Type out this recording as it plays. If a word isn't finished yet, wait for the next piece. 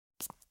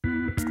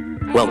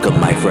Welcome,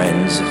 my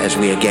friends, as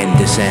we again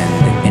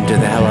descend into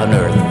the hell on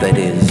earth that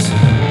is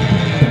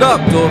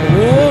Dr.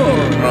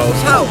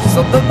 Warno's House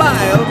of the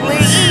Mildly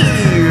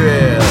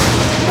Evil.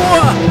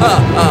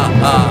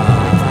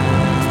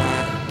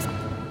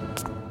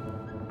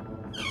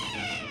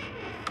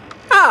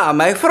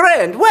 My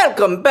friend,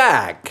 welcome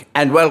back,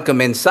 and welcome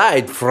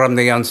inside from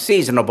the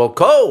unseasonable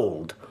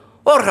cold.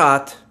 Or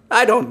hot,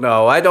 I don't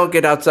know, I don't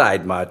get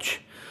outside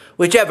much.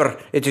 Whichever,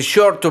 it is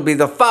sure to be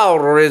the foul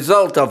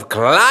result of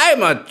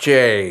climate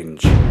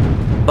change.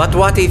 But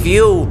what if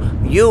you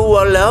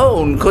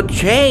alone could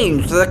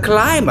change the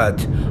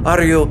climate?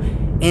 Are you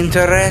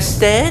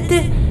interested?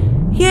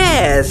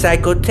 Yes, I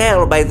could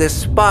tell by the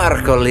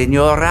sparkle in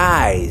your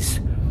eyes.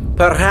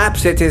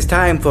 Perhaps it is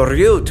time for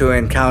you to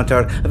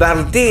encounter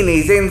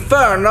Valdini's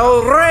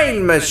infernal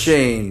rain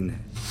machine.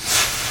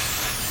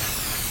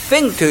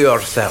 Think to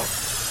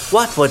yourself,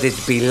 what would it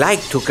be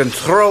like to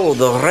control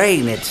the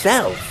rain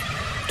itself?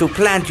 To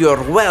plant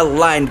your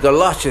well-lined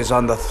galoshes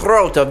on the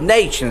throat of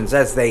nations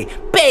as they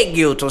beg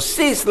you to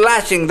cease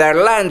lashing their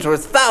lands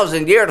with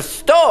thousand-year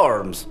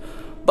storms?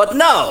 But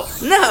no,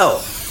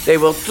 they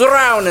will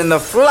drown in the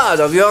flood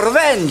of your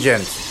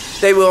vengeance.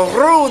 They will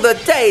rue the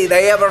day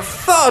they ever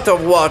thought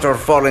of water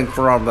falling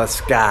from the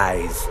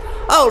skies.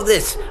 All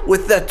this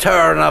with the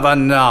turn of a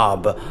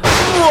knob.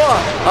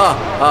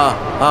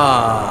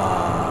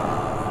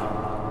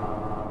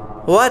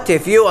 What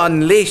if you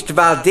unleashed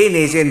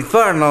Valdini's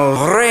infernal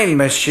rain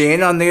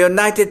machine on the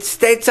United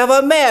States of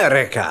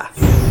America?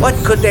 What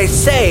could they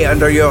say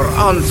under your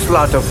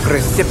onslaught of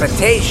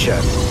precipitation?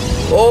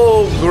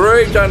 Oh,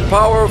 great and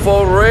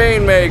powerful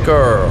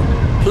Rainmaker!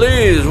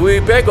 Please, we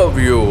beg of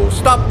you,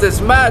 stop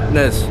this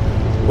madness.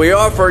 We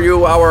offer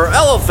you our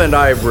elephant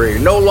ivory,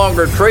 no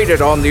longer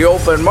traded on the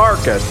open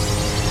market.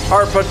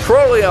 Our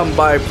petroleum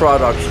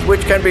byproducts,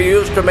 which can be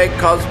used to make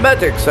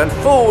cosmetics and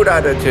food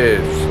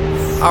additives.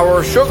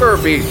 Our sugar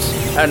beets,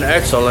 an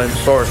excellent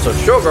source of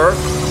sugar.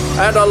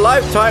 And a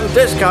lifetime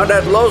discount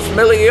at Los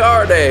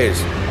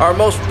Miliardes, our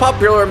most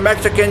popular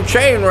Mexican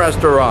chain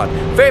restaurant,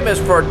 famous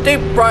for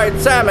deep-fried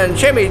salmon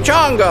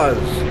chimichangas.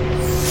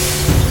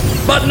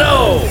 But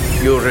no,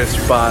 you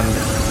respond.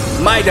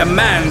 My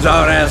demands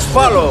are as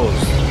follows.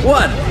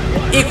 1.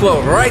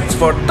 Equal rights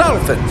for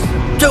dolphins.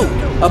 2.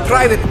 A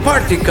private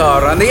party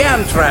car on the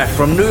Amtrak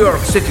from New York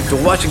City to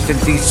Washington,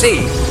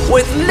 D.C.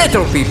 with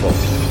little people.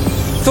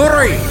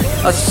 3.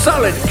 A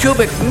solid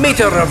cubic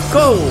meter of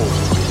gold.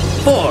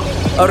 4.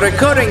 A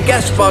recurring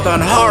guest spot on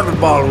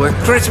Hardball with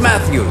Chris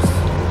Matthews.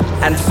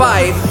 And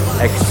 5.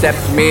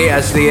 Accept me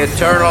as the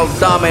eternal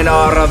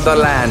dominator of the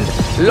land,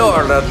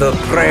 Lord of the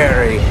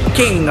prairie,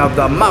 King of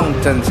the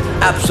mountains,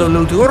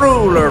 absolute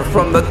ruler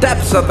from the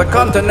depths of the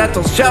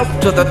continental shelf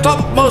to the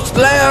topmost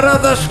layer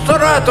of the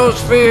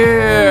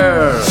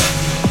stratosphere.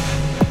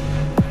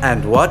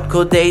 And what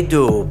could they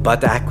do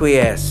but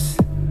acquiesce?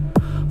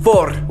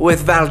 For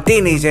with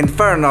Valdini's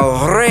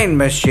infernal rain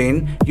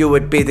machine, you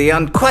would be the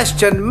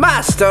unquestioned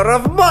master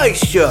of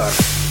moisture.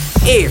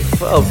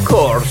 If, of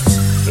course,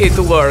 it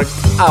worked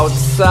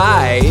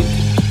outside.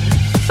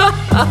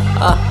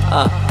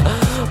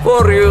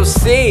 For you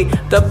see,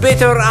 the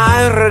bitter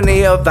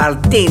irony of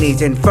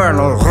Valdini's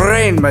infernal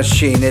rain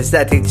machine is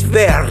that it's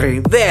very,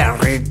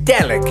 very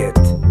delicate.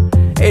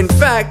 In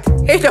fact,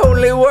 it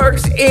only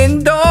works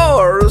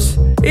indoors.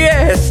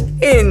 Yes,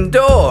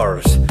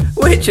 indoors.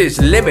 Which is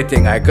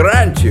limiting, I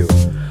grant you.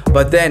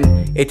 But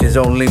then, it is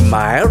only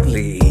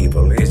mildly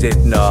evil, is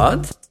it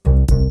not?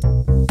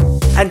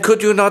 And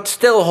could you not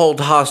still hold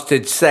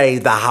hostage, say,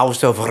 the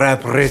House of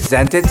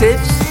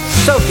Representatives?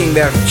 Soaking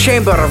their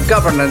chamber of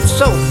governance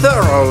so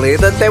thoroughly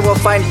that they will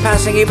find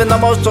passing even the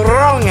most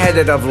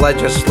wrong-headed of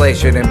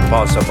legislation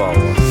impossible.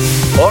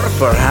 Or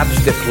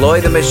perhaps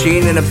deploy the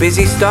machine in a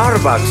busy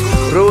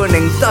Starbucks,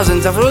 ruining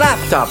dozens of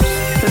laptops,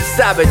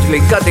 savagely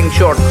cutting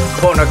short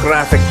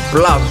pornographic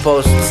blog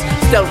posts,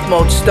 stealth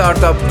mode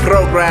startup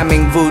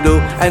programming voodoo,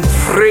 and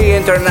free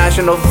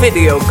international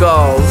video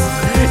calls.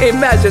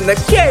 Imagine the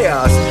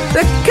chaos,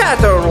 the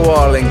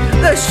caterwauling,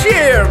 the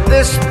sheer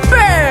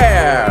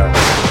despair!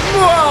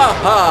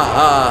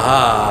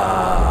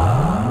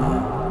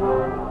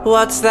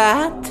 What's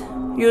that?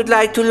 You'd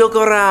like to look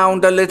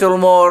around a little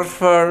more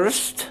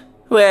first?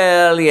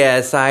 Well,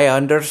 yes, I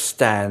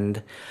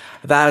understand.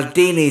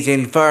 Valdini's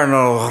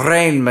infernal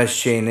rain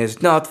machine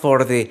is not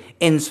for the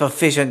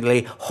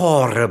insufficiently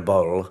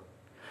horrible.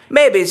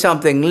 Maybe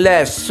something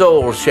less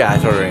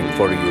soul-shattering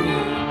for you.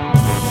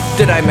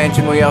 Did I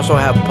mention we also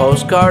have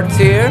postcards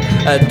here?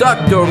 At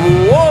Dr.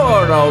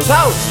 Warno's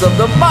House of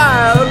the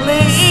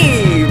Mildly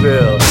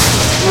Evil.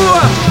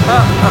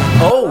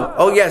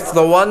 Oh yes,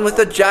 the one with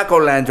the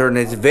jack-o'-lantern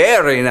is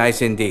very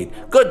nice indeed.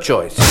 Good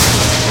choice.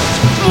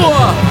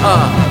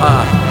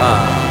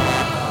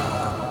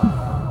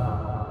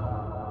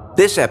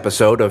 This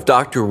episode of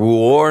Dr.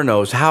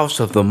 Warno's House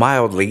of the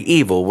Mildly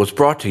Evil was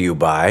brought to you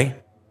by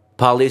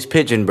Polly's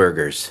Pigeon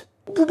Burgers.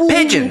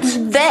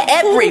 Pigeons, they're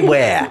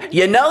everywhere.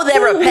 You know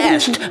they're a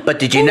pest, but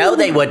did you know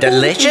they were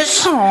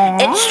delicious?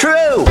 It's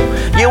true.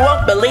 You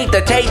won't believe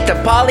the taste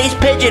of Polly's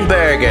Pigeon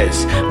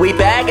Burgers. We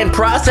bag and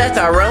process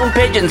our own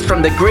pigeons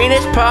from the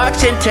greenest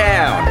parks in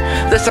town.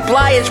 The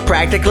supply is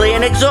practically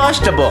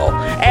inexhaustible,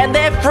 and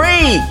they're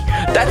free.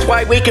 That's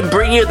why we can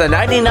bring you the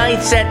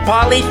 99-cent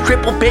Polly's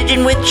Triple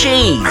Pigeon with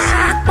cheese.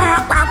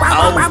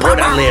 Oh, put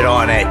a lid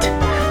on it.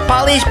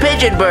 Polly's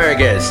Pigeon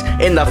Burgers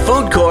in the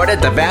food court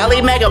at the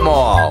Valley Mega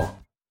Mall.